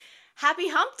Happy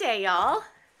hump day, y'all.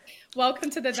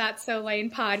 Welcome to the That's So Lane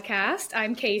podcast.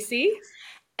 I'm Casey.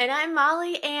 And I'm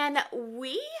Molly, and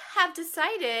we have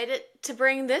decided to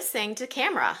bring this thing to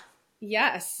camera. For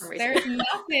Yes, some reason. there's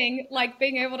nothing like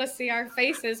being able to see our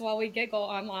faces while we giggle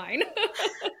online.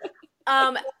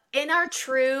 Um, in our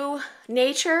true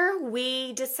nature,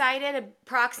 we decided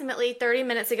approximately 30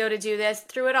 minutes ago to do this,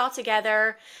 threw it all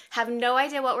together, have no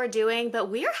idea what we're doing, but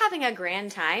we are having a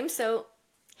grand time, so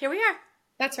here we are.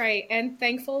 That's right. And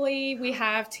thankfully, we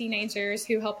have teenagers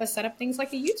who help us set up things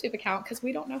like a YouTube account because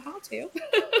we don't know how to.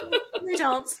 We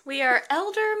don't. We are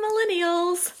elder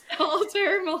millennials.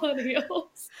 Elder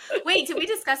millennials. Wait, did we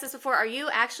discuss this before? Are you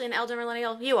actually an elder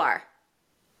millennial? You are.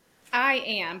 I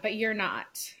am, but you're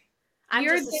not. I'm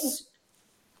You're just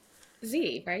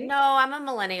Z, right? No, I'm a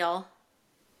millennial.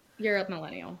 You're a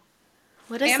millennial.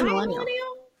 What is Am a I a millennial?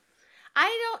 millennial?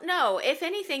 I don't know. If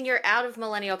anything, you're out of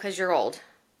millennial because you're old.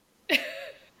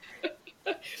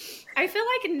 I feel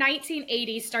like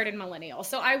 1980 started millennial,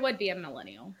 so I would be a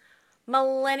millennial.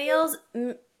 Millennials,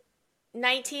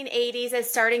 1980s as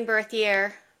starting birth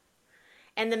year,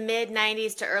 and the mid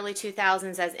 90s to early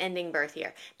 2000s as ending birth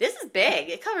year. This is big.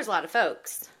 It covers a lot of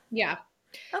folks. Yeah.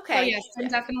 Okay. So yes, I'm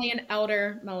definitely an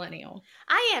elder millennial.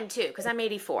 I am too because I'm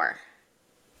 84.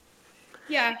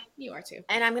 Yeah, you are too.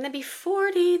 And I'm going to be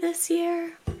 40 this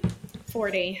year.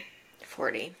 40.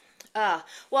 40.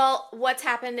 Well, what's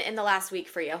happened in the last week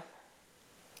for you?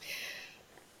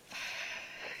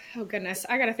 Oh goodness,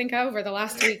 I got to think over the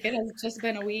last week. It has just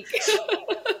been a week.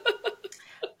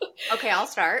 Okay, I'll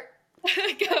start.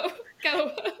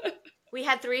 Go. We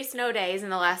had 3 snow days in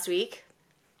the last week.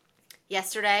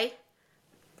 Yesterday,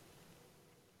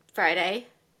 Friday,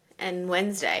 and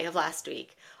Wednesday of last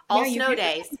week. All Yeah, snow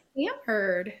days.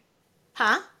 Hammered.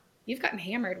 Huh? You've gotten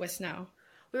hammered with snow.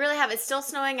 We really have. It's still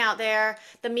snowing out there.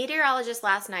 The meteorologist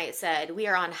last night said we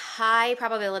are on high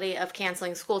probability of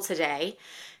canceling school today,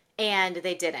 and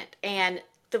they didn't. And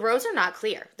the roads are not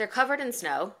clear. They're covered in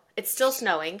snow. It's still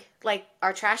snowing. Like,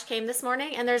 our trash came this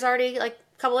morning, and there's already like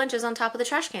a couple inches on top of the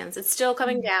trash cans. It's still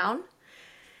coming down.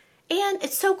 And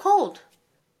it's so cold.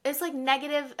 It's like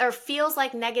negative, or feels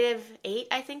like -8,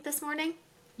 I think, this morning.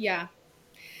 Yeah.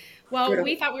 Well,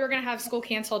 we thought we were going to have school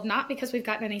canceled, not because we've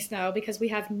gotten any snow, because we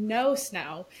have no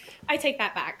snow. I take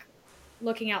that back.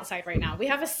 Looking outside right now, we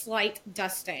have a slight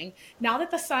dusting. Now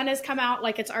that the sun has come out,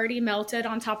 like it's already melted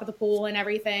on top of the pool and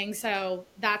everything. So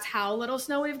that's how little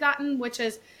snow we've gotten, which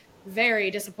is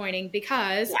very disappointing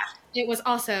because it was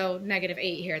also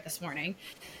 -8 here this morning.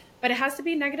 But it has to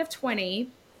be -20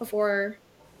 before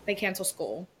they cancel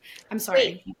school. I'm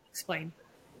sorry. Wait. Explain.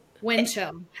 Wind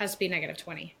chill has to be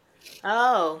 -20.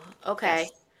 Oh, okay.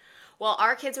 Yes. Well,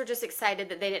 our kids were just excited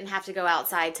that they didn't have to go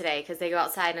outside today because they go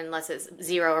outside unless it's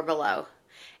 0 or below,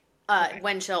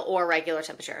 wind chill or regular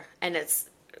temperature, and it's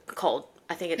cold.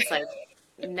 I think it's like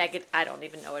negative. I don't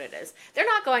even know what it is. They're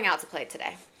not going out to play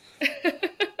today.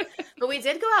 But we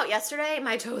did go out yesterday.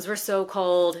 My toes were so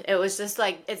cold. It was just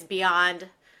like, it's beyond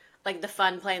like the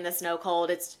fun playing the snow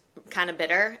cold. It's kind of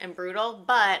bitter and brutal,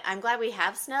 but I'm glad we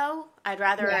have snow. I'd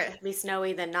rather it be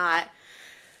snowy than not.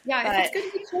 Yeah, But if it's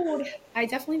going to be cold, I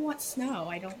definitely want snow.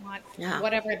 I don't want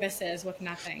whatever this is with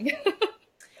nothing.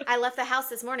 I left the house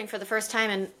this morning for the first time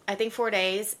in, I think, 4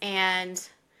 days. And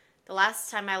the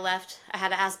last time I left, I had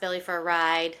to ask Billy for a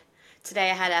ride. Today,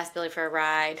 I had to ask Billy for a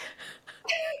ride.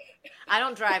 I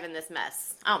don't drive in this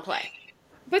mess. I don't play.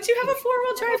 But you have a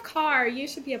 4-wheel drive car. You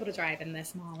should be able to drive in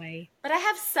this, Molly. But I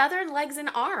have southern legs and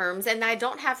arms, and I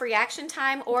don't have reaction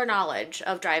time or knowledge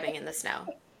of driving in the snow.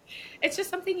 It's just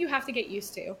something you have to get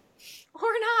used to.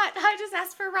 Or not. I just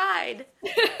asked for a ride.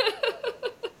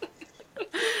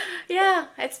 Yeah,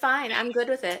 it's fine. I'm good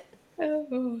with it.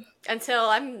 Oh. Until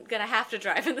I'm going to have to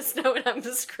drive in the snow and I'm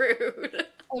screwed.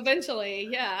 Eventually,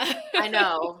 yeah. I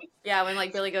know. Yeah, when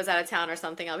like Billy goes out of town or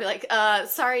something, I'll be like,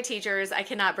 sorry, teachers, I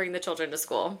cannot bring the children to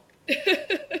school.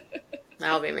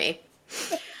 That'll be me.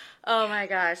 Oh my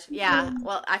gosh. Yeah.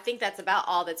 Well, I think that's about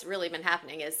all that's really been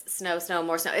happening is snow,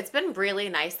 more snow. It's been really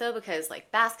nice though, because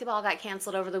like basketball got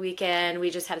canceled over the weekend. We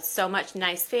just had so much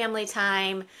nice family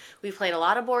time. We played a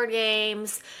lot of board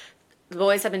games. The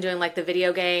boys have been doing like the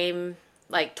video game,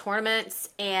 like tournaments,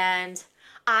 and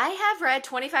I have read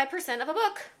 25% of a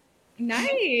book.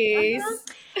 Nice.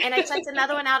 And I checked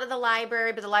another one out of the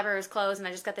library, but the library was closed, and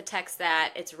I just got the text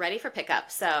that it's ready for pickup.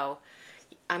 So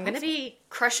I'm going to be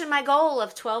crushing my goal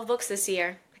of 12 books this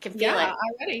year. I can feel it.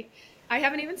 Already. I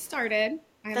haven't even started.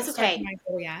 I haven't That's okay. started my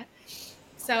goal yet.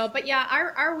 So, but yeah,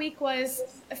 our week was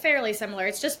fairly similar.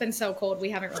 It's just been so cold.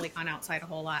 We haven't really gone outside a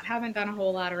whole lot. Haven't done a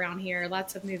whole lot around here.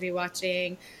 Lots of movie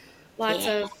watching, lots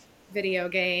of video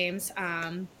games.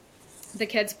 The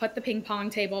kids put the ping pong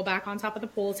table back on top of the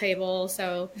pool table.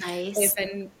 So they've Nice.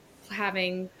 been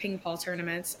having ping pong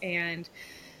tournaments, and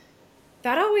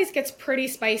that always gets pretty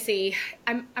spicy.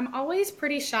 I'm always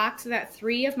pretty shocked that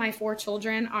 3 of my 4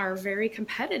 children are very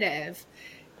competitive.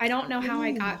 I don't know how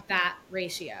I got that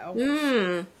ratio.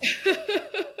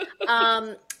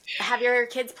 Mm. Have your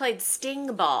kids played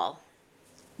Sting Ball?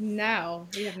 No,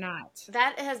 we have not.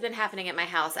 That has been happening at my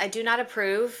house. I do not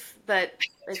approve, but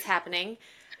it's happening.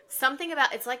 Something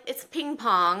about it's ping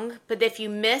pong, but if you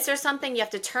miss or something, you have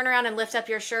to turn around and lift up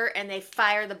your shirt and they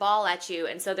fire the ball at you.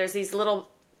 And so there's these little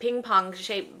ping pong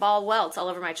shaped ball welts all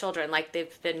over my children, like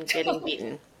they've been getting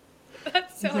beaten.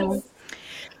 That sounds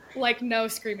like no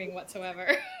screaming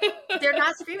whatsoever. They're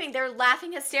not screaming, they're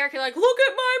laughing hysterically, like, look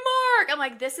at my mark. I'm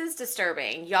like, this is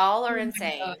disturbing. Y'all are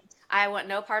insane. I want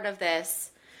no part of this.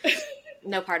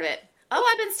 No part of it. Oh,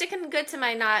 I've been sticking good to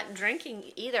my not drinking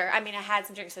either. I mean, I had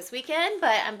some drinks this weekend,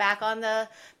 but I'm back on the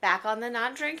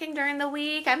not drinking during the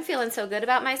week. I'm feeling so good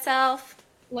about myself.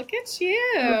 Look at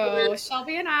you.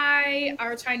 Shelby and I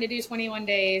are trying to do 21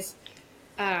 days,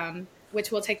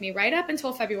 which will take me right up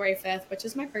until February 5th, which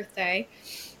is my birthday.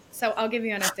 So I'll give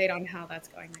you an update on how that's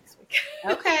going next week.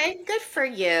 Okay, good for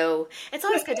you. It's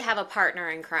always good to have a partner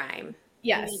in crime.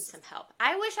 Yes. You need some help.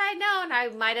 I wish I had known. I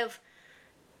might have.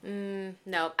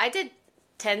 No, I did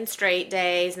 10 straight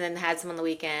days and then had some on the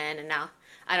weekend, and now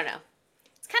I don't know.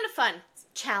 It's kind of fun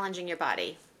challenging your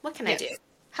body. What can I do?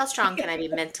 How strong can I be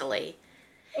mentally?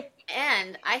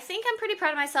 And I think I'm pretty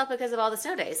proud of myself because of all the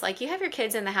snow days. Like, you have your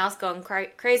kids in the house going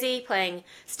crazy, playing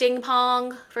sting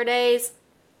pong for days.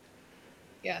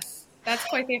 Yes, that's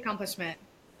quite the accomplishment.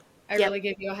 I really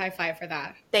give you a high five for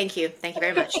that. Thank you. Thank you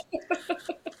very much.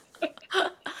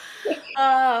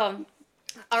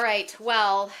 All right.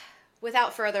 Well,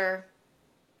 without further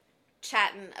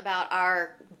chatting about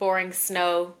our boring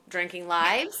snow drinking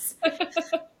lives,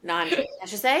 non-drinking, I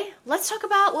should say, let's talk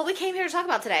about what we came here to talk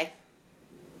about today.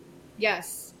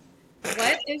 Yes.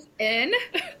 What is in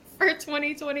for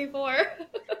 2024?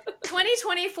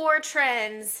 2024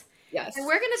 trends. Yes. And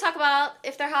we're going to talk about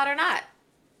if they're hot or not.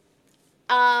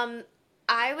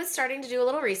 I was starting to do a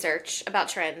little research about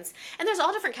trends, and there's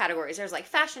all different categories. There's like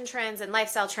fashion trends and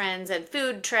lifestyle trends and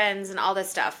food trends and all this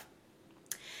stuff.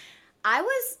 I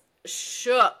was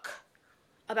shook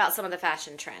about some of the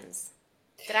fashion trends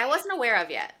that I wasn't aware of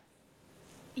yet.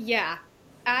 Yeah.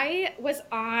 I was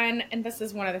on, and this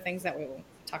is one of the things that we will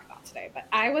talk about today, but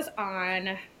I was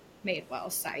on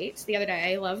Madewell's site the other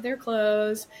day. I love their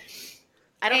clothes.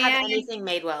 I don't have anything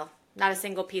Madewell. Not a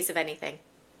single piece of anything.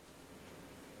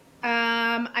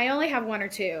 I only have 1 or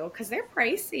 2 because they're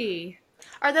pricey.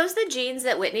 Are those the jeans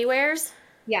that Whitney wears?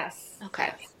 Yes.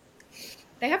 Okay. Yes.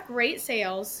 They have great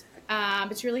sales,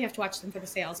 but you really have to watch them for the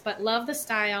sales. But love the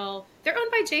style. They're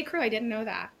owned by J. Crew. I didn't know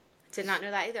that. Did not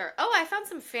know that either. Oh, I found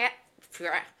some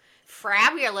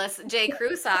fabulous J.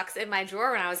 Crew socks in my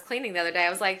drawer when I was cleaning the other day. I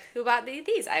was like, who bought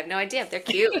these? I have no idea. They're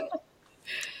cute.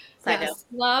 Yes,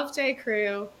 love J.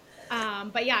 Crew.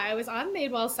 But yeah, I was on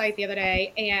Madewell's site the other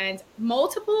day, and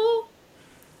multiple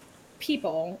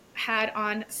people had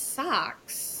on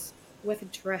socks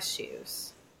with dress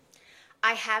shoes.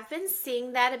 I have been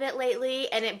seeing that a bit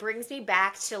lately, and it brings me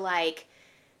back to like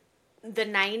the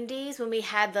 90s when we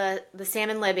had the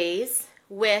salmon libbies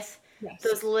with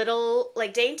those little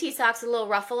like dainty socks with a little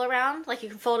ruffle around, like you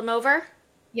can fold them over.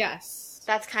 Yes.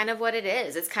 That's kind of what it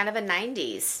is. It's kind of a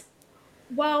 90s.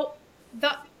 Well,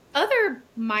 the other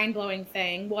mind-blowing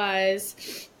thing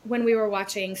was when we were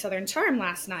watching Southern Charm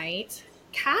last night,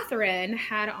 Catherine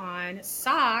had on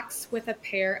socks with a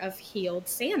pair of heeled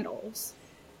sandals.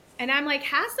 And I'm like,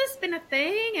 has this been a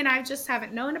thing? And I just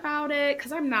haven't known about it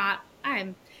because I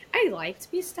like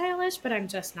to be stylish, but I'm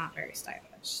just not very stylish.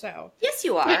 So yes,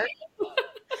 you are.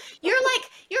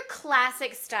 You're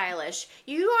classic stylish.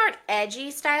 You aren't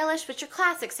edgy stylish, but you're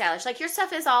classic stylish. Like, your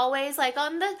stuff is always like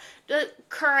on the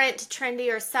current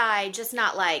trendier side, just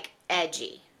not like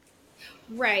edgy.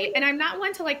 Right. And I'm not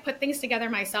one to like put things together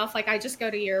myself. Like, I just go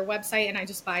to your website and I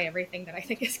just buy everything that I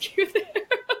think is cute there.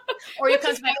 Or you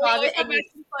come to my closet and you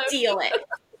steal it.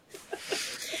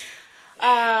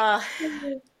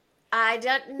 I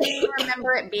don't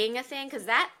remember it being a thing because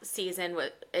that season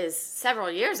is several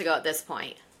years ago at this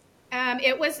point.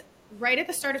 It was right at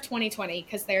the start of 2020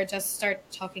 because they're just start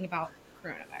talking about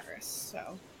coronavirus.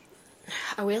 So,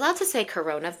 are we allowed to say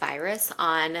coronavirus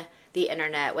on the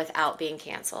internet without being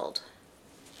canceled?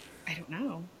 I don't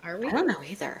know. Are we? I don't know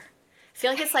either. I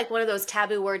feel like it's like one of those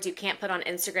taboo words you can't put on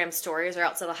Instagram stories or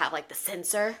else it'll have like the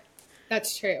censor.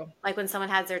 That's true. Like when someone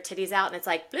has their titties out and it's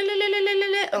like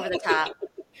over the top.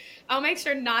 I'll make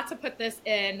sure not to put this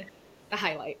in the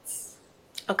highlights.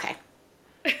 Okay.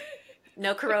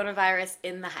 No coronavirus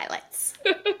in the highlights.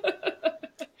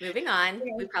 Moving on.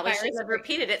 We probably shouldn't have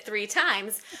repeated it 3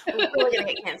 times. We're really going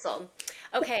to get canceled.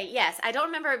 Okay, yes. I don't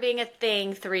remember it being a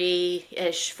thing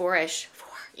 3-ish, 4-ish, 4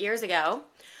 years ago.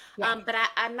 Yeah. But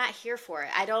I'm not here for it.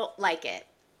 I don't like it.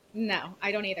 No,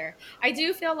 I don't either. I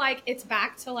do feel like it's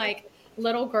back to like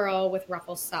little girl with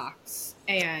ruffle socks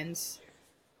and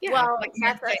Well, like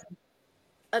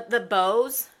the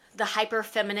bows, the hyper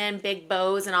feminine big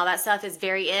bows and all that stuff is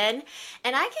very in.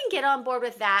 And I can get on board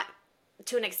with that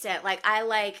to an extent. Like I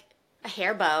like a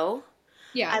hair bow.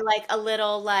 yeah. I like a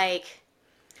little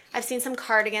I've seen some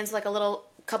cardigans like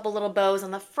couple little bows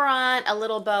on the front, a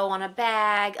little bow on a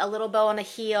bag, a little bow on a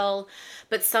heel.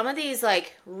 But some of these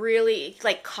like really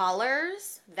like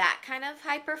collars, that kind of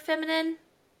hyper feminine,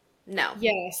 no.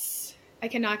 Yes. I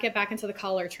cannot get back into the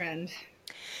collar trend.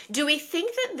 Do we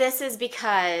think that this is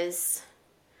because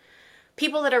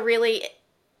people that are really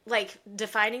like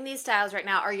defining these styles right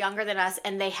now are younger than us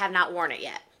and they have not worn it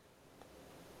yet?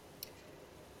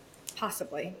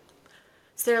 Possibly.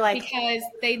 So they're like, because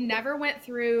they never went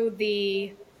through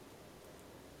the,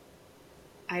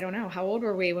 I don't know, how old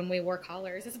were we when we wore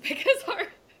collars as big as our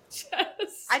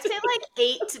chest? I'd say like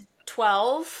 8 to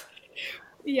 12.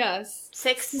 Yes.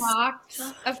 6. Smocked.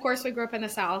 Of course, we grew up in the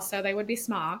South, so they would be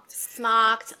smocked.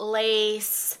 Smocked,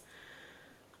 lace,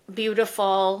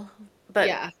 beautiful,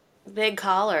 but big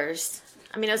collars.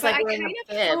 I mean, it was like wearing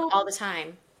a bib all the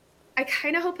time. I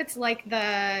kind of hope it's like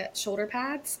the shoulder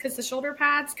pads, because the shoulder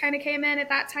pads kind of came in at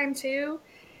that time too.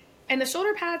 And the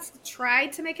shoulder pads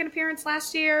tried to make an appearance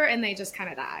last year, and they just kind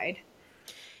of died.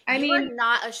 I mean, you're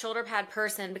not a shoulder pad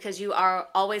person because you are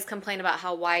always complain about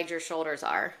how wide your shoulders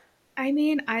are. I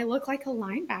mean, I look like a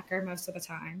linebacker most of the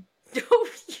time.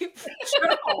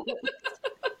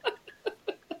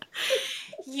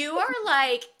 You are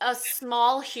like a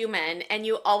small human, and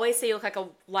you always say you look like a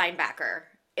linebacker.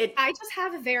 I just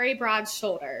have very broad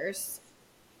shoulders.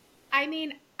 I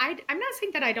mean, I'm not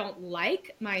saying that I don't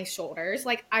like my shoulders.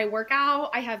 Like, I work out,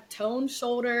 I have toned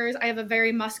shoulders, I have a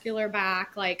very muscular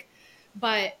back, like,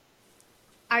 but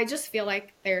I just feel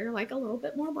like they're like a little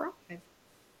bit more broad.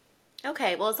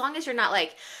 Okay, well, as long as you're not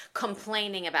like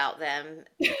complaining about them,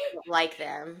 you like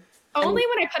them. Only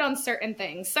when I put on certain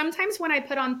things. Sometimes when I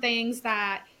put on things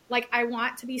that like I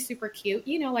want to be super cute,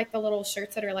 you know, like the little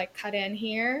shirts that are like cut in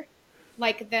here.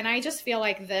 Like, then I just feel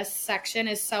like this section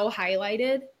is so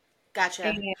highlighted. Gotcha.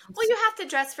 Well, you have to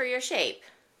dress for your shape.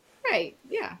 Right,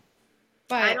 yeah.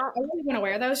 But I really want to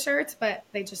wear those shirts, but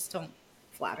they just don't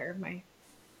flatter my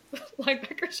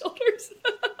linebacker shoulders.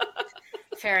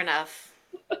 Fair enough.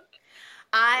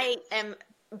 I am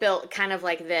built kind of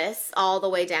like this all the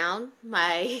way down.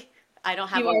 I don't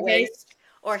have a waist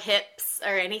or hips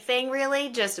or anything really,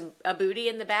 just a booty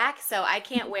in the back. So I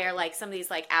can't wear like some of these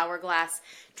like hourglass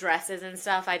dresses and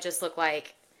stuff. I just look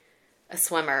like a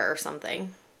swimmer or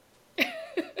something.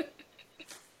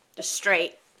 Just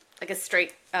straight, like a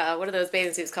straight, what are those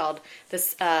bathing suits called?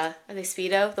 This, are they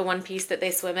Speedo? The one piece that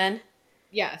they swim in?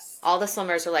 Yes. All the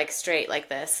swimmers are like straight like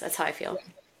this. That's how I feel.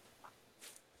 Yeah.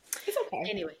 It's okay.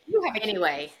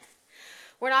 Anyway,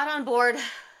 we're not on board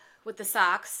with the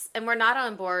socks, and we're not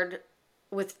on board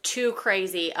with too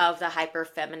crazy of the hyper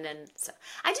feminine stuff.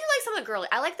 I do like some of the girly.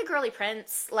 I like the girly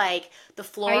prints, like the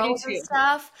florals and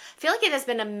stuff. I feel like it has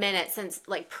been a minute since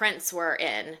like prints were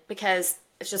in because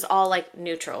it's just all like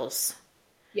neutrals.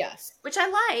 Yes. Which I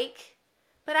like,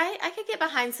 but I could get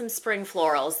behind some spring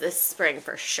florals this spring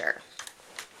for sure.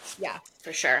 Yeah.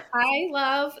 For sure. I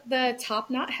love the top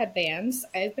knot headbands.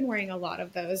 I've been wearing a lot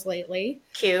of those lately.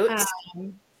 Cute.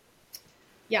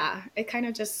 Yeah, it kind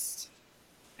of just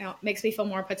makes me feel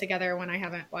more put together when I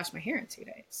haven't washed my hair in 2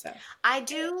 days. So I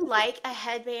do like a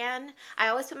headband. I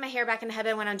always put my hair back in a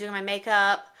headband when I'm doing my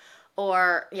makeup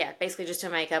or, basically just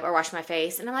doing makeup or wash my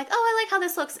face. And I'm like, oh, I like how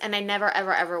this looks. And I never,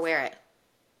 ever, ever wear it.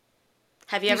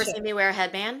 Have you ever seen me wear a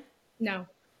headband? No.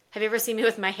 Have you ever seen me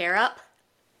with my hair up?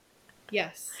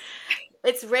 Yes.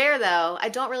 It's rare, though. I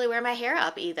don't really wear my hair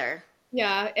up either.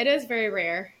 Yeah, it is very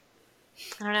rare.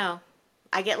 I don't know.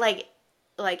 I get like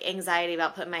anxiety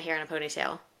about putting my hair in a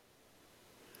ponytail.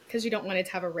 Because you don't want it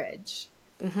to have a ridge.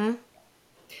 Mm-hmm.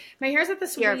 My hair's at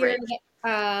this weird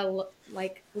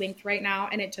like length right now,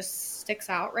 and it just sticks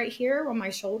out right here on my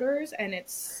shoulders, and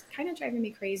it's kind of driving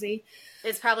me crazy.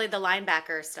 It's probably the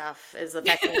linebacker stuff is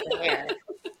affecting the hair.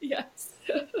 Yes.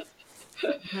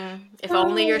 Mm-hmm. If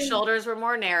only your shoulders were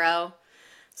more narrow.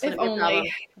 If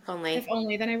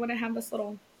only, then I wouldn't have this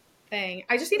little thing.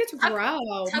 I just need it to grow.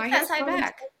 My hair side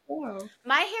back.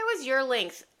 My hair was your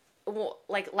length,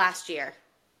 like last year.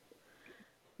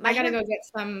 I gotta go get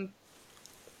some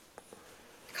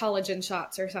collagen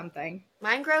shots or something.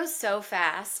 Mine grows so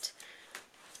fast.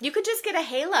 You could just get a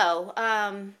halo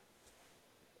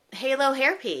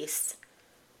hairpiece.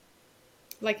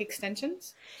 Like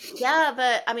extensions? Yeah,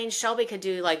 but I mean, Shelby could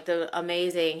do like the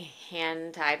amazing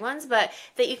hand tied ones, but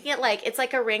that you can get like, it's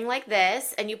like a ring like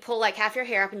this, and you pull like half your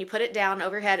hair up and you put it down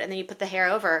over your head, and then you put the hair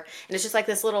over, and it's just like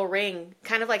this little ring,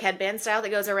 kind of like headband style that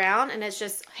goes around, and it's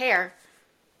just hair.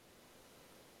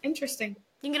 Interesting.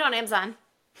 You can get it on Amazon.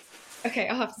 Okay,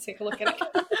 I'll have to take a look at it.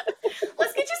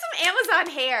 Let's get you some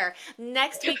Amazon hair.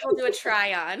 Next week we'll do a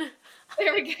try on.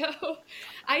 There we go.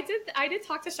 I did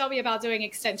talk to Shelby about doing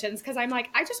extensions because I'm like,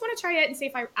 I just want to try it and see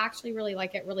if I actually really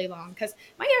like it really long, because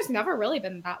my hair's never really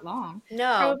been that long.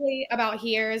 No. Probably about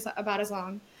here is about as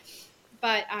long.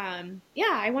 But yeah,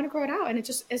 I want to grow it out, and it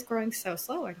just is growing so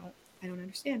slow. I don't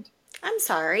understand. I'm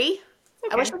sorry.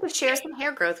 Okay. I wish I could share some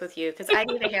hair growth with you because I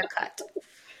need a haircut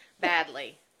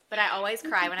badly. But I always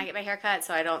cry when I get my hair cut,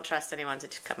 so I don't trust anyone to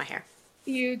cut my hair.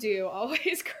 You do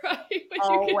always cry when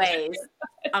Always.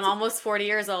 I'm almost 40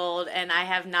 years old, and I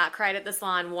have not cried at the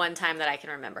salon one time that I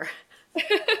can remember.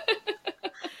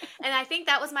 And I think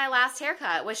that was my last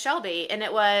haircut with Shelby, and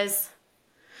it was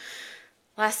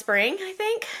last spring, I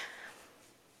think.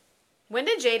 When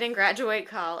did Jaden graduate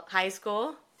high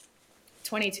school?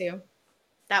 22.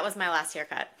 That was my last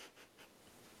haircut.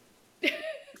 Yeah,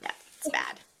 it's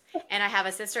bad. And I have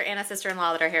a sister and a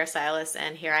sister-in-law that are hairstylists,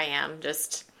 and here I am,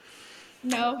 just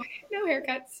no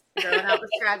haircuts. growing out with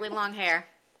straggly long hair.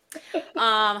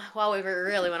 Well, we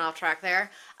really went off track there.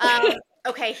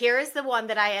 Okay, here is the one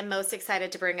that I am most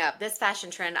excited to bring up. This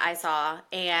fashion trend I saw,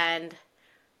 and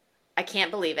I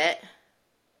can't believe it.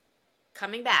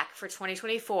 Coming back for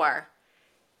 2024,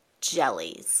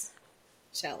 jellies.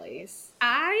 Jellies.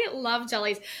 I love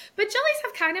jellies, but jellies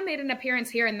have kind of made an appearance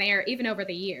here and there, even over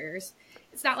the years.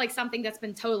 It's not like something that's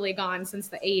been totally gone since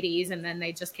the 80s and then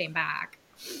they just came back.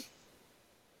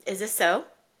 Is this so?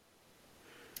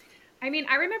 I mean,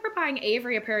 I remember buying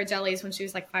Avery a pair of jellies when she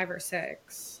was like 5 or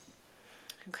 6.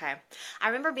 Okay. I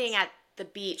remember being at the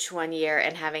beach one year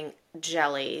and having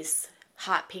jellies,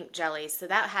 hot pink jellies. So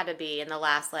that had to be in the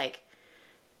last like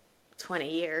 20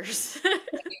 years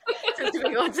since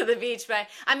we went to the beach. But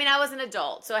I mean, I was an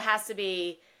adult, so it has to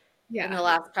be in the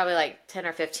last probably like 10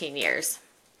 or 15 years.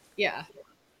 Yeah.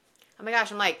 Oh my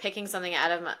gosh, I'm like picking something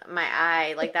out of my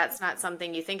eye. Like that's not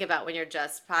something you think about when you're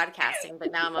just podcasting.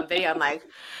 But now I'm on video. I'm like,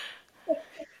 there's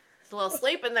a little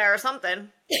sleep in there or something.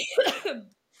 Do you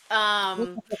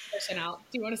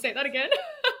want to say that again?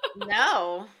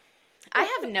 No, I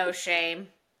have no shame.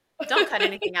 Don't cut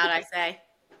anything out, I say.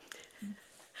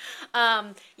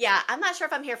 Yeah, I'm not sure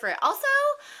if I'm here for it. Also,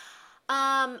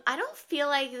 I don't feel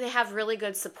like they have really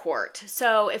good support.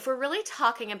 So if we're really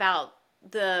talking about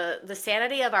the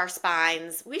sanity of our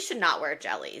spines, we should not wear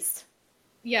jellies.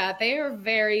 Yeah, they are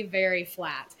very, very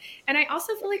flat. And I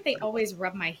also feel like they always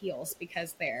rub my heels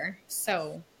because they're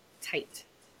so tight.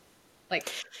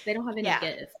 Like, they don't have any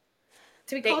give.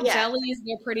 To be called jellies,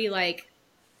 they're pretty, like,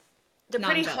 they're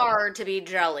pretty hard to be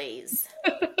jellies.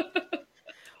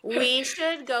 We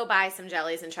should go buy some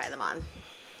jellies and try them on.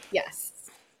 Yes.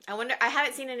 I wonder, I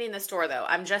haven't seen any in the store, though.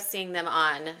 I'm just seeing them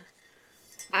on.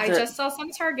 I just saw some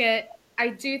Target. I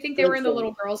do think they were in the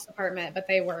little girls department, but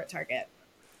they were at Target.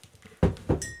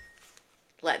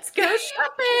 Let's go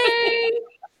shopping.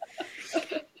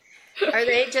 Are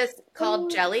they just called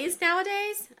jellies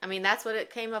nowadays? I mean, that's what it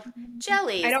came up.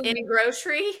 Jellies in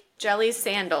grocery. Jellies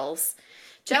sandals.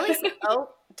 Jellies. Oh,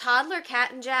 toddler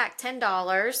cat and Jack,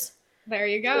 $10. There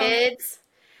you go. Kids.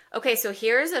 Okay, so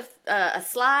here's a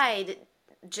slide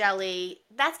jelly.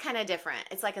 That's kind of different.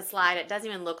 It's like a slide. It doesn't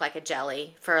even look like a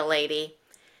jelly for a lady.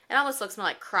 It almost looks more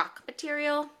like crock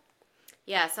material.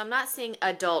 Yeah, so I'm not seeing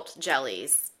adult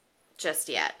jellies just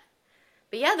yet.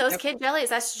 But yeah, those kid jellies,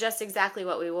 that's just exactly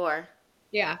what we wore.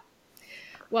 Yeah.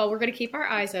 Well, we're going to keep our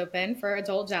eyes open for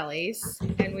adult jellies,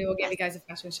 and we will give you guys a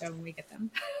fashion show when we get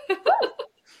them.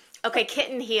 Okay,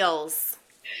 kitten heels.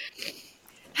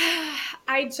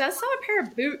 I just saw a pair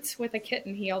of boots with a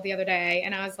kitten heel the other day,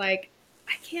 and I was like,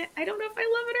 I don't know if I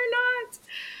love it or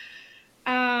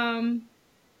not.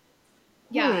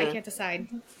 Yeah, I can't decide.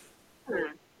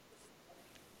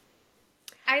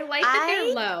 I like that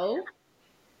they're low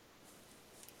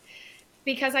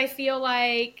because I feel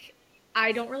like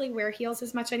I don't really wear heels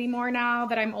as much anymore now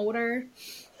that I'm older.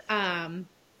 I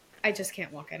just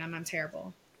can't walk in them. I'm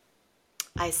terrible.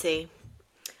 I see.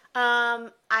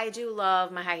 I do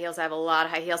love my high heels. I have a lot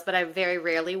of high heels, but I very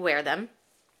rarely wear them.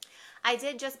 I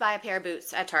did just buy a pair of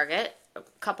boots at Target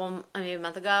a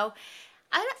month ago.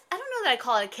 I don't know that I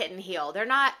call it a kitten heel. They're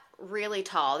not really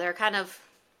tall. They're kind of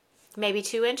maybe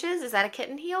 2 inches. Is that a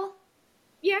kitten heel?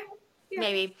 Yeah. Yeah.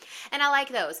 maybe. And I like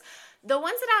those. The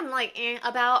ones that I'm like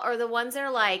about are the ones that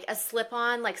are like a slip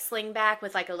on, like sling back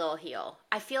with like a little heel.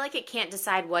 I feel like it can't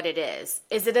decide what it is.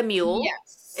 Is it a mule?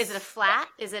 Is it a Yes. flat?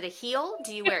 Is it a heel?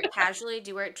 Do you wear it casually? Do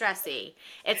you wear it dressy?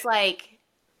 It's like,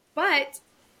 But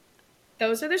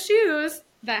those are the shoes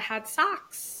that had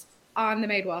socks on the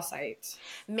Madewell site.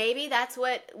 maybe that's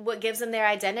what gives them their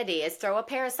identity is throw a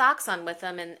pair of socks on with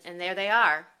them and there they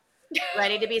are,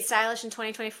 ready to be stylish in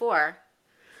 2024.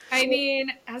 I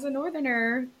mean, as a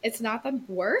northerner, it's not the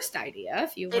worst idea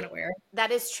if you want to wear.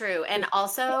 That is true. And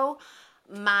also,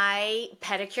 my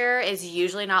pedicure is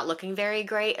usually not looking very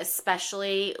great,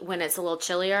 especially when it's a little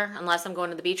chillier, unless I'm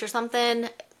going to the beach or something.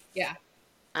 Yeah.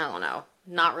 I don't know.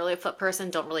 Not really a foot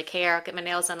person, don't really care. I'll get my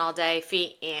nails done all day,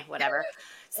 feet, whatever.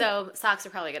 So socks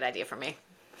are probably a good idea for me.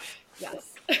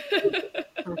 Yes.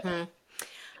 Hmm.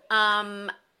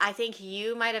 I think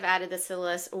you might have added this to the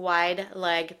list, wide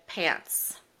leg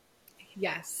pants.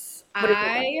 Yes. What do you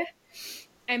I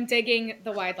am digging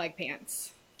the wide leg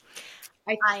pants.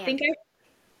 I am.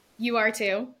 You are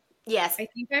too. Yes. I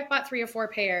think I've bought 3 or 4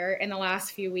 pair in the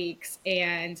last few weeks,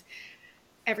 and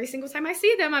every single time I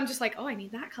see them, I'm just like, oh, I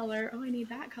need that color. Oh, I need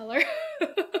that color.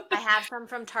 I have some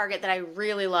from Target that I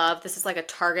really love. This is like a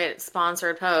Target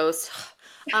sponsored post.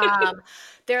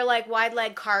 They're like wide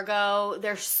leg cargo.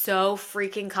 They're so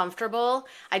freaking comfortable.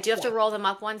 I do have to roll them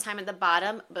up one time at the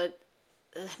bottom, but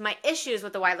my issues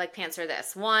with the wide leg pants are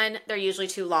this. One, they're usually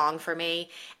too long for me,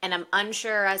 and I'm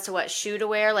unsure as to what shoe to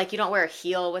wear. Like, you don't wear a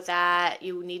heel with that.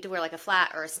 You need to wear like a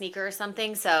flat or a sneaker or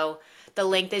something. So the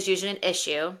length is usually an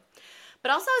issue.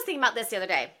 But also, I was thinking about this the other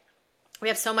day. We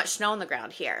have so much snow on the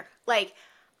ground here. Like,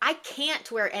 I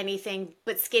can't wear anything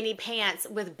but skinny pants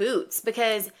with boots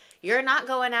because you're not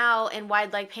going out in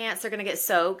wide leg pants. They're going to get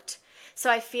soaked. So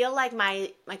I feel like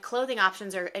my clothing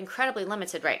options are incredibly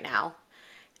limited right now.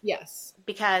 Yes.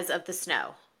 Because of the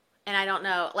snow. And I don't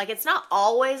know, like it's not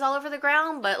always all over the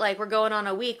ground, but like we're going on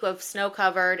a week of snow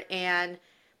covered and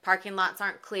parking lots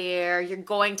aren't clear. You're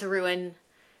going to ruin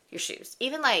your shoes.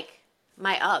 Even like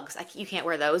my Uggs, you can't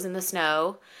wear those in the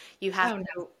snow. You have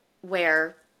to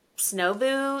wear snow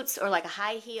boots or like a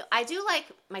high heel. I do like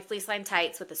my fleece line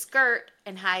tights with a skirt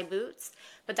and high boots,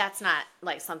 but that's not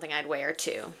like something I'd wear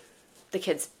to the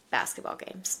kids' basketball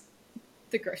games.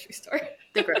 The grocery store.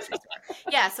 The grocery store.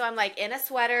 Yeah, so I'm like in a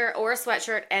sweater or a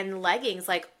sweatshirt and leggings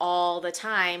like all the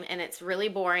time, and it's really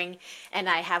boring. And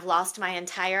I have lost my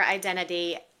entire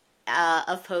identity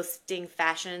of posting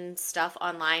fashion stuff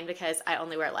online because I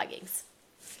only wear leggings.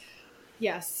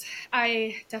 Yes,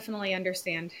 I definitely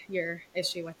understand your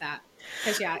issue with that.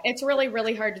 Because, yeah, it's really,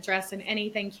 really hard to dress in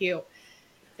anything cute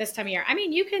this time of year. I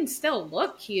mean, you can still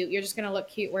look cute. You're just going to look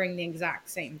cute wearing the exact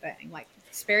same thing. Like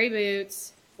Sperry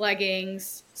boots,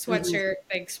 leggings, sweatshirt,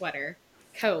 big sweater,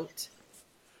 coat.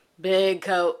 Big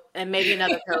coat and maybe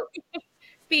another coat.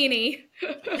 Beanie.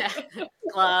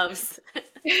 Gloves.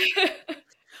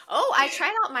 Oh, I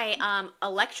tried out my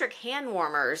electric hand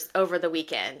warmers over the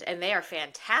weekend, and they are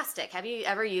fantastic. Have you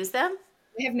ever used them?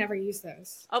 I have never used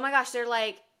those. Oh my gosh, they're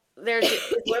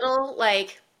little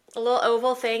like a little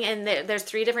oval thing, and there's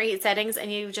 3 different heat settings,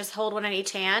 and you just hold one in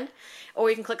each hand, or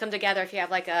you can click them together if you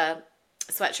have like a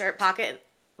sweatshirt pocket,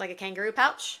 like a kangaroo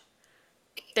pouch.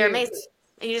 They're amazing,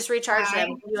 and you just recharge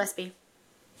them USB.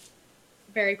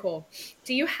 Very cool.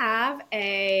 Do you have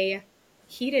a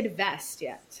heated vest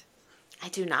yet? I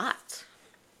do not.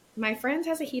 My friend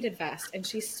has a heated vest, and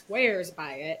she swears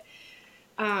by it.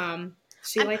 I'm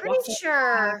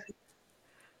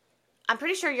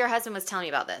pretty sure your husband was telling me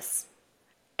about this.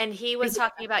 And he was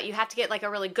talking about you have to get like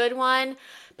a really good one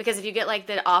because if you get like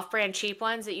the off-brand cheap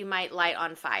ones that you might light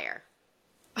on fire.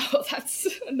 Oh, that's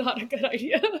not a good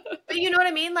idea. But you know what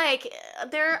I mean? Like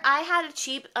I had a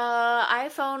cheap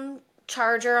iPhone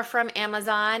charger from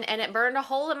Amazon and it burned a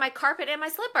hole in my carpet and my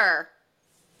slipper.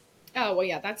 Oh, well,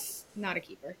 yeah, that's not a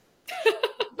keeper.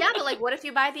 Yeah, but like what if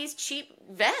you buy these cheap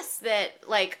vests that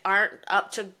like aren't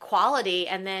up to quality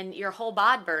and then your whole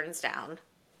bod burns down?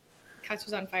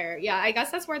 Catches on fire. Yeah, I guess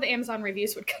that's where the Amazon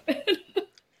reviews would come in.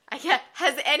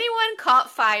 Has anyone caught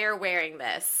fire wearing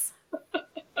this?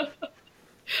 That'd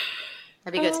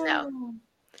be good to know.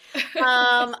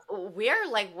 We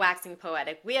are like waxing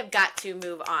poetic. We have got to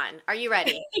move on. Are you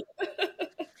ready?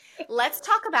 Let's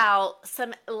talk about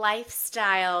some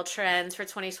lifestyle trends for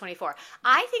 2024.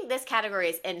 I think this category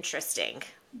is interesting.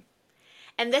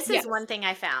 And this is one thing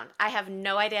I found. I have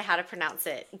no idea how to pronounce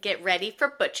it. Get ready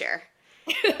for butcher.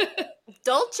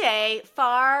 Dolce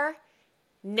far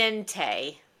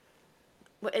niente.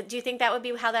 Do you think that would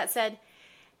be how that said?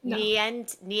 No.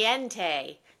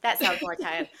 Niente. That sounds more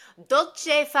Italian.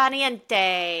 Dolce far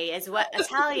niente is what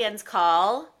Italians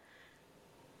call.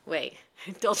 Wait,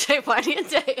 dolce far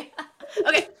niente.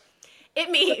 Okay, it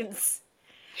means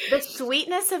the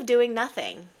sweetness of doing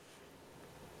nothing.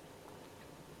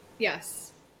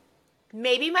 Yes.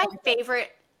 Maybe my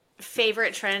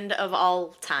favorite trend of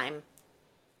all time.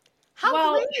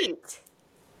 How great!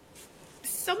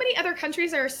 So many other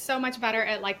countries are so much better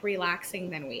at like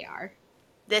relaxing than we are.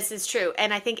 This is true,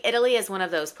 and I think Italy is one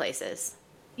of those places.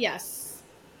 Yes.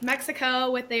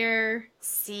 Mexico with their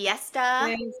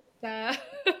Siesta. Is that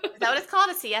what it's called?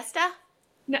 A siesta?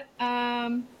 No,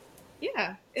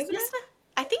 yeah, isn't Siesta? it?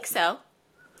 I think so.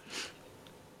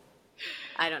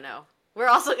 I don't know. We're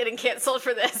also getting canceled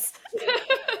for this.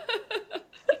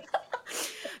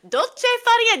 Dolce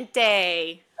far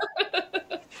niente.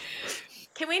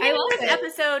 Can we name this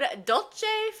episode Dolce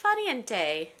far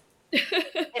niente?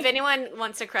 If anyone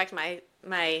wants to correct my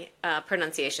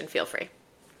pronunciation, feel free.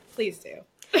 Please do.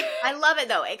 I love it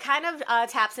though. It kind of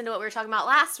taps into what we were talking about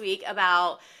last week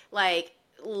about like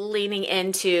leaning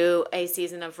into a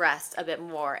season of rest a bit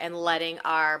more and letting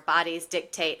our bodies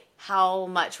dictate how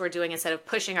much we're doing instead of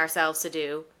pushing ourselves to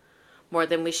do more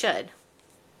than we should.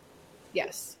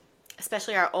 Yes.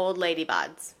 Especially our old lady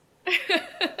bods.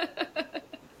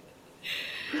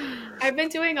 I've been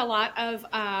doing a lot of,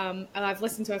 I've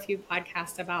listened to a few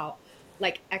podcasts about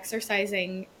like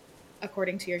exercising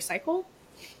according to your cycle.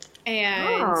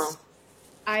 And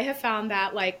I have found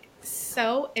that like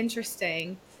so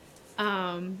interesting,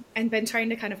 and been trying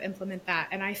to kind of implement that.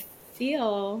 And I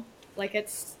feel like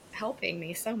it's helping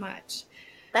me so much.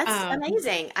 That's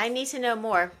amazing. I need to know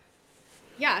more.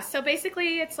 Yeah. So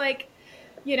basically it's like,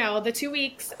 the 2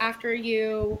 weeks after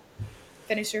you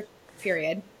finish your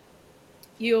period,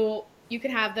 you can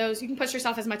have those, you can push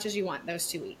yourself as much as you want those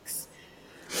 2 weeks.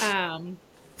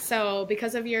 So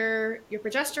because of your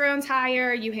progesterone's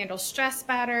higher, you handle stress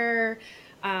better.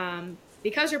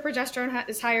 Because your progesterone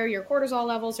is higher, your cortisol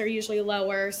levels are usually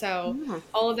lower. So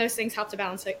all of those things help to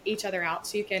balance each other out.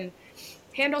 So you can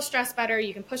handle stress better.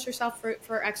 You can push yourself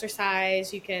for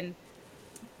exercise. You can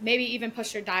maybe even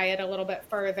push your diet a little bit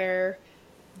further.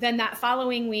 Then that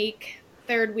following week,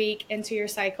 third week into your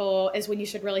cycle is when you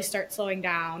should really start slowing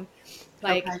down.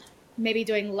 Like maybe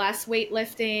doing less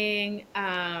weightlifting,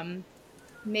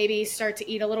 maybe start to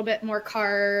eat a little bit more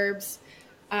carbs.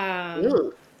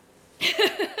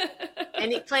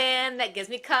 Any plan that gives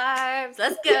me carbs,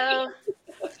 let's go.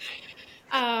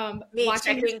 Me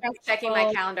checking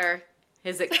my calendar.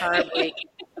 Is it carb week?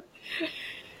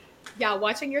 Yeah,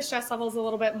 watching your stress levels a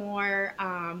little bit more,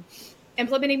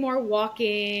 implementing more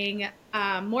walking,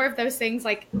 more of those things.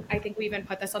 Like I think we even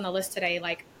put this on the list today,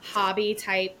 like hobby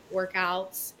type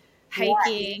workouts,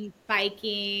 hiking,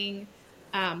 biking,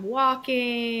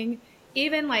 walking,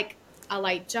 even like a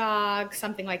light jog,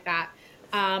 something like that.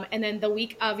 And then the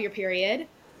week of your period,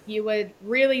 you would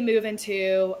really move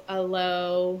into a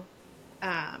low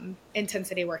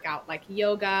intensity workout like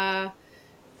yoga,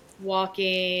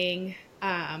 walking,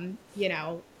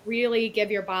 really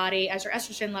give your body, as your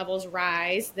estrogen levels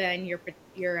rise, then your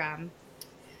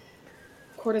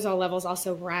cortisol levels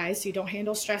also rise. So you don't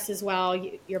handle stress as well.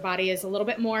 Your body is a little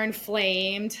bit more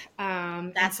inflamed.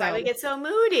 That's why we get so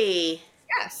moody.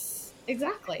 Yes,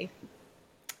 exactly.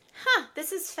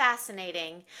 This is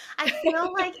fascinating. I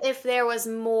feel like if there was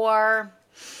more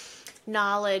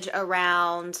knowledge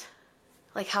around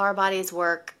like how our bodies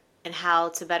work and how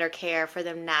to better care for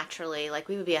them naturally, like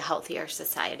we would be a healthier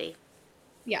society.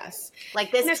 Yes.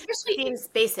 Like this seems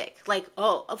basic. Like,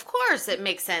 oh, of course it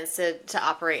makes sense to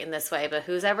operate in this way, but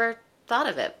who's ever thought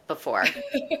of it before?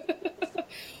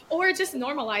 Or just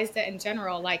normalized it in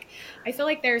general. Like, I feel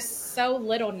like there's so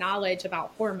little knowledge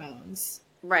about hormones.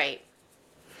 Right.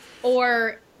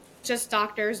 Or just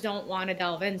doctors don't want to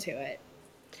delve into it.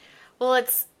 Well,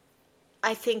 it's,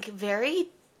 I think, very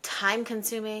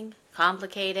time-consuming,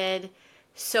 complicated,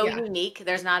 so unique.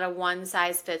 There's not a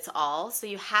one-size-fits-all. So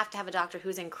you have to have a doctor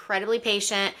who's incredibly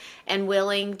patient and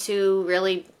willing to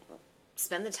really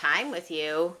spend the time with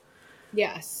you.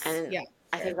 Yes. And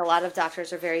I think a lot of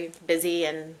doctors are very busy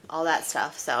and all that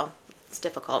stuff. So it's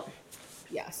difficult.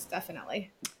 Yes, definitely.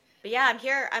 But yeah,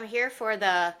 I'm here for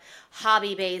the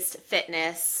hobby-based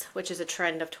fitness, which is a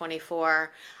trend of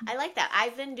 24. I like that.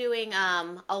 I've been doing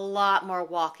a lot more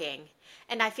walking,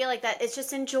 and I feel like that it's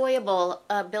just enjoyable.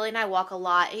 Billy and I walk a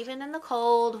lot, even in the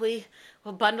cold. We'll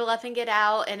bundle up and get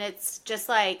out, and it's just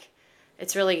like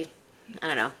it's really, I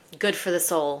don't know, good for the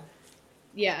soul.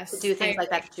 Yes, to do things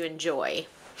like that you enjoy.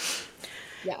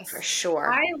 Yes, for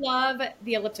sure. I love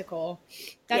the elliptical.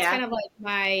 That's kind of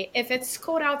like if it's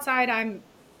cold outside, I'm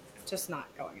just not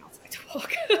going outside to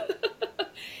walk.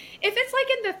 If it's like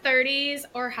in the 30s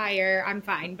or higher, I'm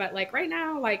fine. But like right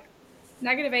now, like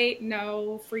 -8,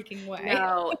 no freaking way.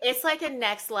 No, it's like a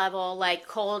next level, like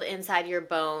cold inside your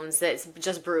bones. That's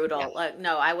just Yeah. brutal. Like,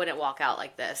 no, I wouldn't walk out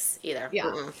like this either. Yeah.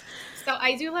 Mm-mm. So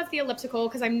I do love the elliptical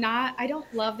because I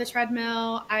don't love the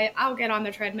treadmill. I'll get on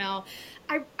the treadmill.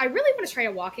 I really want to try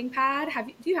a walking pad.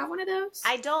 Do you have one of those?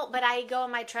 I don't, but I go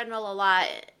on my treadmill a lot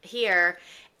here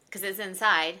because it's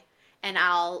inside, and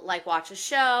I'll like watch a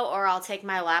show or I'll take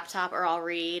my laptop or I'll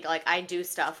read. Like, I do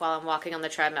stuff while I'm walking on the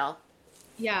treadmill.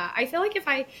 Yeah. I feel like if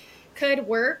I could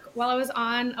work while I was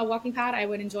on a walking pad, I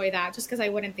would enjoy that just because I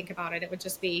wouldn't think about it. It would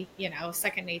just be,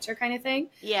 second nature kind of thing.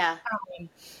 Yeah.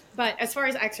 But as far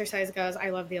as exercise goes, I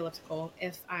love the elliptical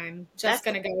if I'm just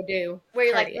going to go do Where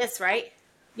you're like cardio. this, right?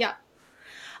 Yeah.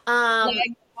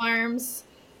 Legs, arms.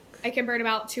 I can burn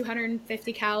about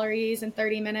 250 calories in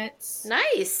 30 minutes.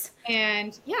 Nice.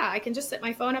 And yeah, I can just sit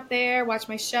my phone up there, watch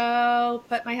my show,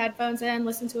 put my headphones in,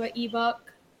 listen to an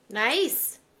ebook.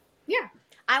 Nice. Yeah.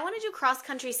 I want to do cross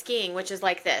country skiing, which is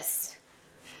like this.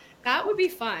 That would be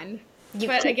fun.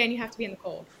 But again, you have to be in the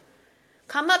cold.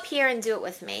 Come up here and do it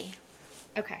with me.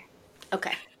 Okay.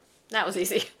 Okay. That was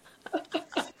easy.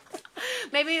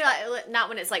 Maybe not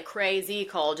when it's like crazy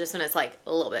cold, just when it's like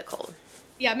a little bit cold.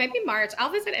 Yeah, maybe March. I'll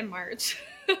visit in March.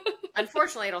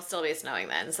 Unfortunately, it'll still be snowing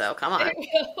then, so come on.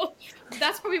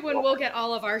 That's probably when we'll get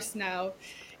all of our snow.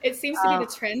 It seems to be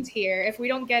the trend here. If we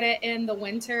don't get it in the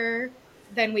winter,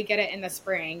 then we get it in the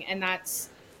spring, and that's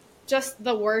just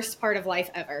the worst part of life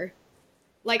ever.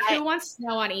 Like, who wants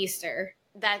snow on Easter?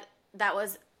 That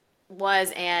was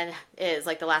and is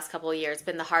like the last couple of years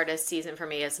been the hardest season for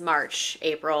me is March,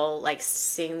 April, like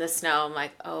seeing the snow. I'm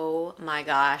like, oh my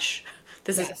gosh,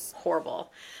 this is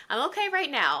horrible. I'm okay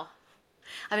right now.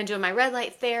 I've been doing my red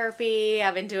light therapy.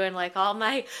 I've been doing like all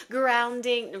my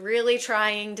grounding, really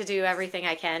trying to do everything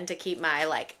I can to keep my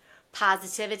like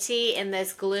positivity in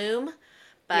this gloom.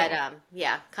 But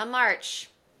yeah, come March,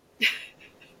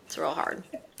 it's real hard.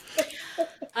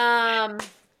 All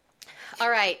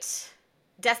right.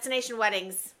 Destination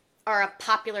weddings are a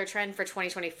popular trend for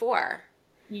 2024.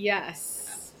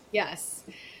 Yes. Yes.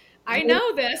 I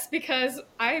know this because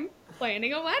I'm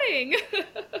planning a wedding.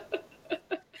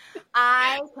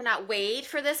 I cannot wait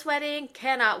for this wedding.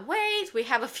 Cannot wait. We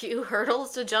have a few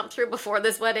hurdles to jump through before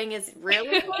this wedding is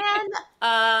really planned.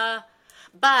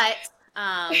 But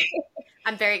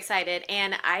I'm very excited.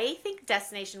 And I think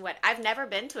I've never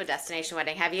been to a destination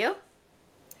wedding. Have you?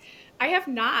 I have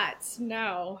not.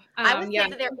 No. I would say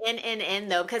that they're in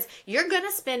though, because you're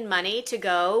gonna spend money to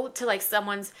go to like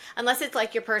someone's, unless it's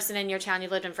like your person in your town you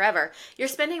lived in forever. You're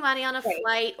spending money on a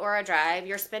flight or a drive.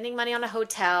 You're spending money on a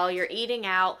hotel. You're eating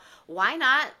out. Why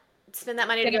not spend that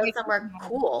money to go somewhere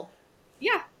cool?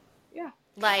 Yeah. Yeah.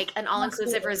 Like an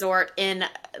all-inclusive resort in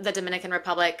the Dominican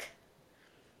Republic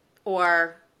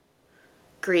or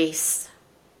Greece.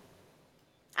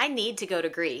 I need to go to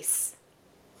Greece.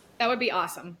 That would be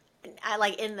awesome. I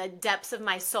like in the depths of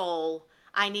my soul,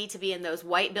 I need to be in those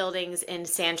white buildings in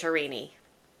Santorini.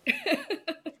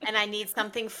 And I need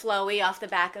something flowy off the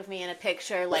back of me in a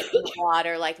picture, like in the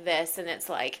water like this. And it's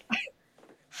like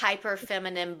hyper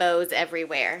feminine bows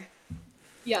everywhere.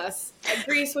 Yes.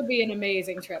 Greece would be an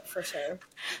amazing trip for sure.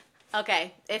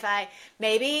 Okay.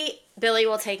 Maybe Billy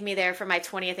will take me there for my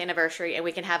 20th anniversary and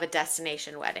we can have a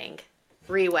destination wedding.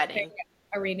 Re-wedding.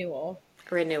 A renewal.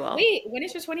 Wait, when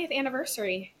is your 20th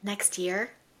anniversary? Next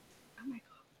year. Oh my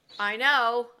gosh. I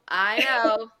know.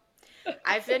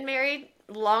 I've been married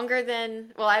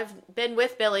I've been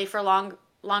with Billy for longer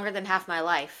than half my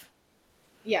life.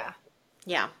 Yeah.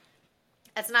 Yeah.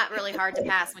 It's not really hard to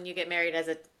pass when you get married as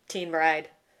a teen bride.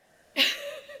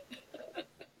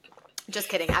 Just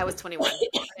kidding. I was 21.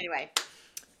 Anyway.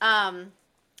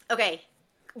 Okay.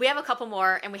 We have a couple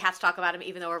more and we have to talk about them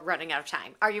even though we're running out of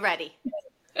time. Are you ready?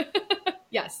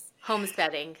 Yes.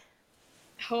 Homesteading.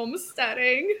 I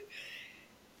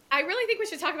really think we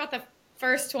should talk about the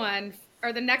first one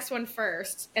or the next one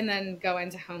first and then go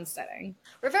into homesteading.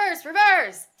 Reverse.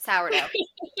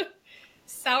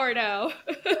 Sourdough.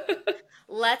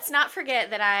 Let's not forget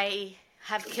that I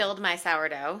have killed my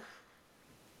sourdough.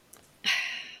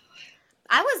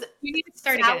 You need to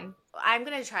start again. I'm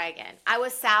going to try again. I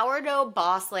was sourdough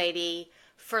boss lady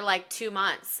for like 2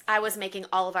 months. I was making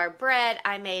all of our bread.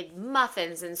 I made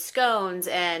muffins and scones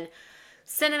and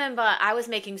cinnamon bun. I was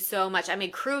making so much. I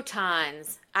made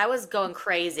croutons. I was going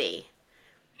crazy.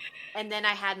 And then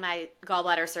I had my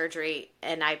gallbladder surgery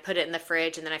and I put it in the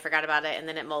fridge and then I forgot about it and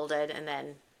then it molded and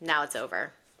then now it's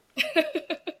over.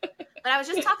 But I was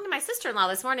just talking to my sister-in-law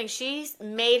this morning. She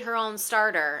made her own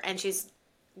starter and she's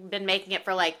been making it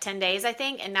for like 10 days, I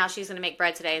think, and now she's going to make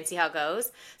bread today and see how it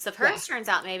goes. So if hers turns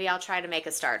out, maybe I'll try to make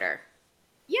a starter.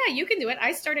 Yeah, you can do it.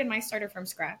 I started my starter from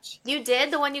scratch. You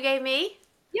did? The one you gave me?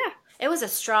 Yeah. It was a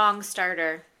strong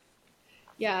starter.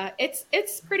 Yeah,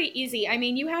 it's pretty easy. I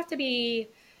mean, you have to be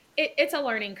it's a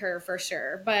learning curve for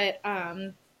sure, but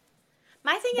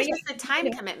my thing is just the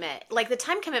time commitment. Like the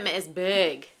time commitment is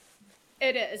big.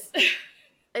 It is.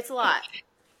 It's a lot.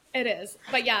 It is.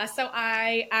 But yeah, so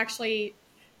I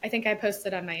think I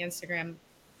posted on my Instagram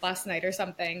last night or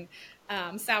something.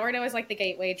 Sourdough is like the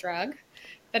gateway drug.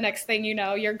 The next thing you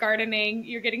know, you're gardening,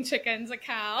 you're getting chickens, a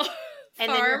cow,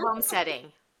 and then you're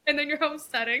homesteading. And then you're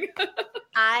homesteading.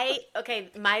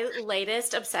 My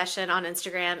latest obsession on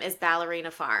Instagram is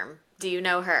Ballerina Farm. Do you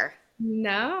know her?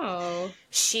 No.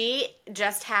 She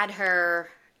just had her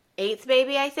 8th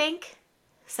baby, I think.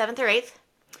 7th or 8th.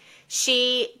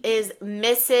 She is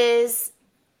Mrs.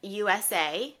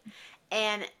 USA.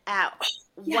 And at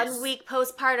 1 week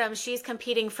postpartum, she's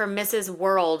competing for Mrs.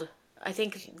 World, I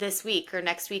think this week or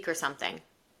next week or something.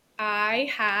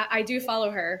 I do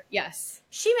follow her. Yes.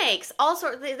 She makes all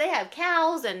sorts. They have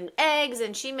cows and eggs,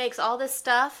 and she makes all this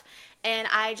stuff. And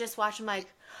I just watch them like,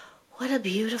 what a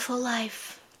beautiful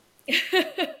life.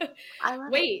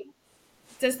 Wait,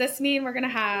 does this mean we're gonna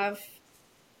have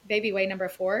baby way number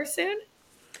 4 soon?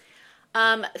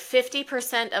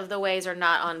 50% of the ways are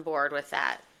not on board with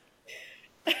that.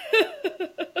 So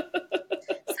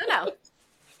no.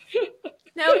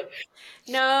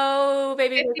 No,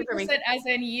 baby. 50% as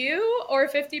in you, or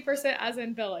 50% as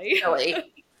in Billy? Billy.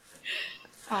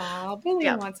 Aw, Billy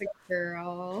wants a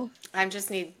girl. I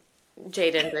just need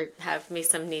Jaden to have me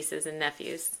some nieces and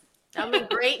nephews. I'm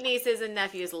great nieces and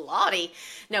nephews. Lottie.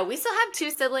 No, we still have 2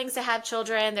 siblings to have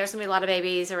children. There's going to be a lot of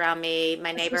babies around me.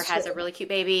 My neighbor has a really cute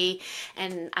baby,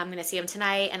 and I'm going to see him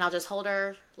tonight, and I'll just hold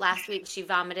her. Last week, she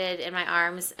vomited in my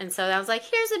arms, and so I was like,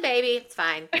 here's a baby. It's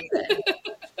fine.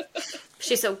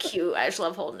 She's so cute. I just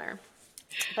love holding her.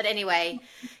 But anyway,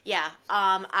 yeah,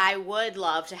 I would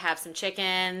love to have some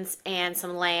chickens and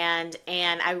some land,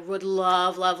 and I would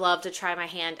love, love, love to try my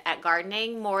hand at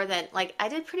gardening more than, like, I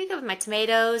did pretty good with my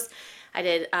tomatoes. I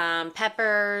did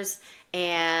peppers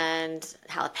and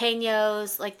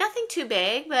jalapenos, like nothing too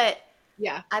big, but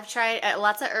yeah, I've tried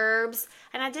lots of herbs,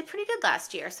 and I did pretty good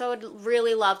last year. So I would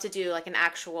really love to do like an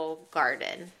actual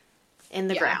garden in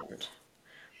the ground.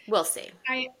 We'll see.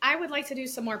 I would like to do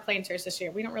some more planters this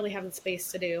year. We don't really have the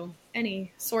space to do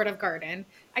any sort of garden.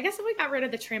 I guess if we got rid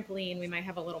of the trampoline, we might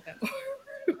have a little bit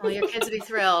more. Well, your kids would be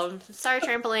thrilled. Sorry,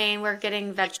 trampoline. We're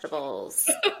getting vegetables.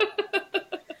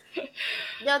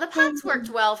 No, the pots worked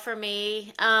well for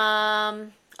me.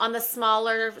 On the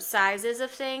smaller sizes of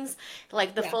things,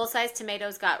 like the full-size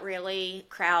tomatoes got really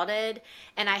crowded,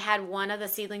 and I had one of the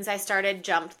seedlings I started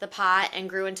jumped the pot and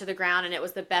grew into the ground, and it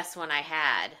was the best one I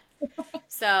had.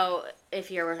 So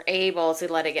if you're able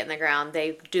to let it get in the ground,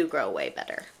 they do grow way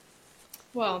better.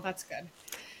 Well, that's good.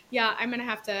 Yeah, I'm gonna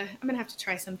have to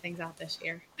try some things out this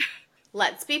year.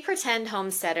 Let's be pretend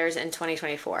homesteaders in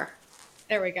 2024.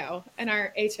 There we go. In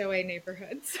our HOA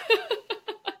neighborhoods.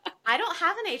 I don't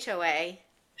have an HOA.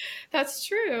 That's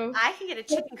true. I can get a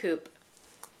chicken coop.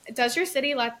 Does your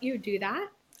city let you do that?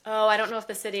 Oh, I don't know if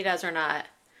the city does or not.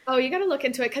 Oh, you got to look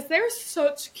into it because there's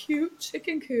such cute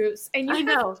chicken coops, and you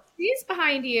have trees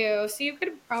behind you, so you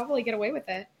could probably get away with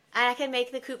it. And I can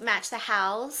make the coop match the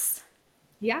house.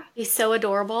 Yeah, he's so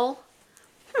adorable.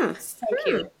 So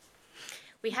cute.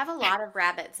 We have a lot of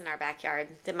rabbits in our backyard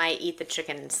that might eat the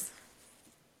chickens.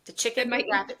 The chicken might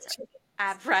rabbits.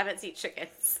 Rabbits eat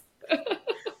chickens.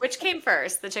 Which came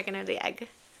first, the chicken or the egg?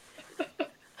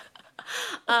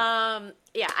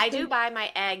 Yeah, I do buy my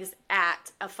eggs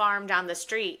at a farm down the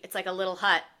street. It's like a little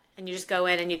hut, and you just go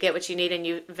in and you get what you need and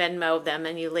you Venmo them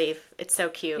and you leave. It's so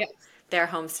cute. Yes. They're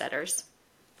homesteaders.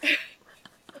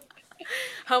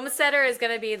 Homesteader is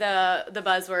going to be the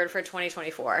buzzword for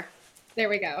 2024. There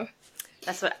we go.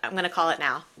 That's what I'm going to call it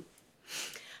now.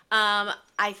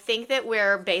 I think that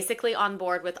we're basically on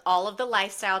board with all of the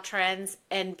lifestyle trends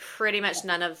and pretty much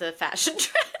none of the fashion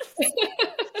trends.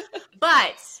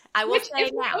 But I will say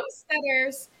now,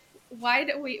 homesteaders, why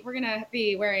do we're going to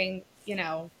be wearing,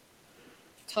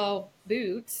 tall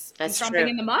boots and stomping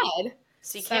in the mud.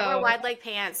 So you can't wear wide leg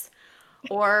pants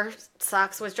or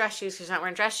socks with dress shoes because you're not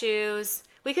wearing dress shoes.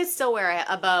 We could still wear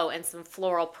a bow and some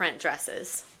floral print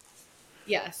dresses.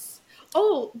 Yes.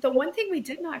 Oh, the one thing we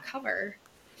did not cover,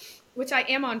 which I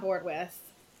am on board with,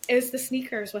 is the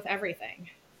sneakers with everything.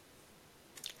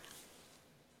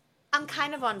 I'm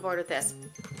kind of on board with this.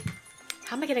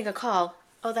 How am I getting a call?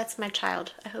 Oh, that's my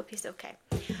child. I hope he's okay.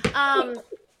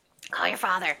 Call your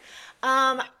father.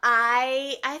 I'm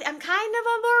kind of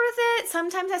on board with it.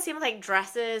 Sometimes I see them with like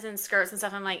dresses and skirts and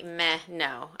stuff. I'm like, meh,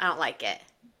 no, I don't like it.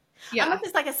 Yeah. Unless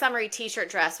it's like a summery t-shirt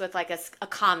dress with like a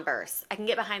Converse. I can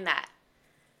get behind that.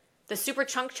 The super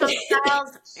chunk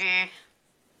styles,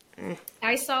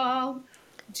 I saw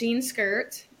jean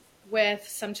skirt with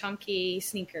some chunky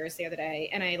sneakers the other day,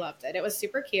 and I loved it. It was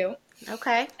super cute.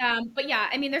 Okay. But yeah,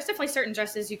 I mean, there's definitely certain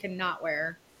dresses you cannot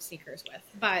wear sneakers with.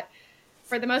 But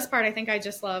for the most part, I think I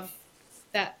just love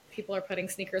that people are putting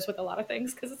sneakers with a lot of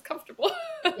things because it's comfortable.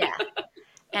 Yeah.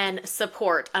 And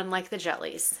support, unlike the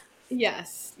jellies.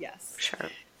 Yes. Sure.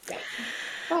 Yeah.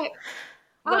 But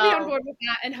I'll be on board with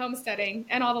that and homesteading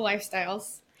and all the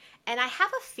lifestyles. And I have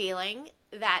a feeling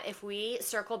that if we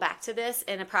circle back to this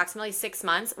in approximately 6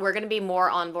 months, we're going to be more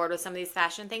on board with some of these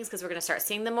fashion things because we're going to start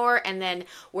seeing them more. And then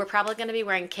we're probably going to be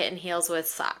wearing kitten heels with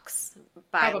socks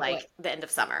by like the end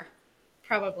of summer.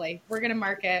 Probably. We're going to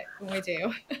mark it when we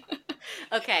do.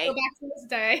 Okay. Go back to this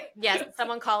day. Yes.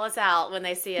 Someone call us out when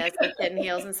they see us with kitten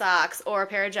heels and socks or a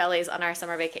pair of jellies on our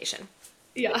summer vacation.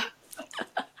 Yeah.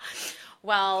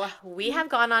 Well, we have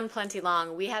gone on plenty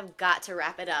long. We have got to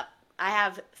wrap it up. I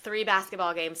have 3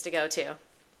 basketball games to go to.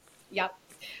 Yep.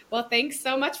 Well, thanks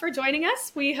so much for joining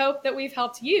us. We hope that we've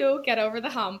helped you get over the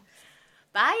hump.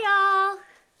 Bye, y'all.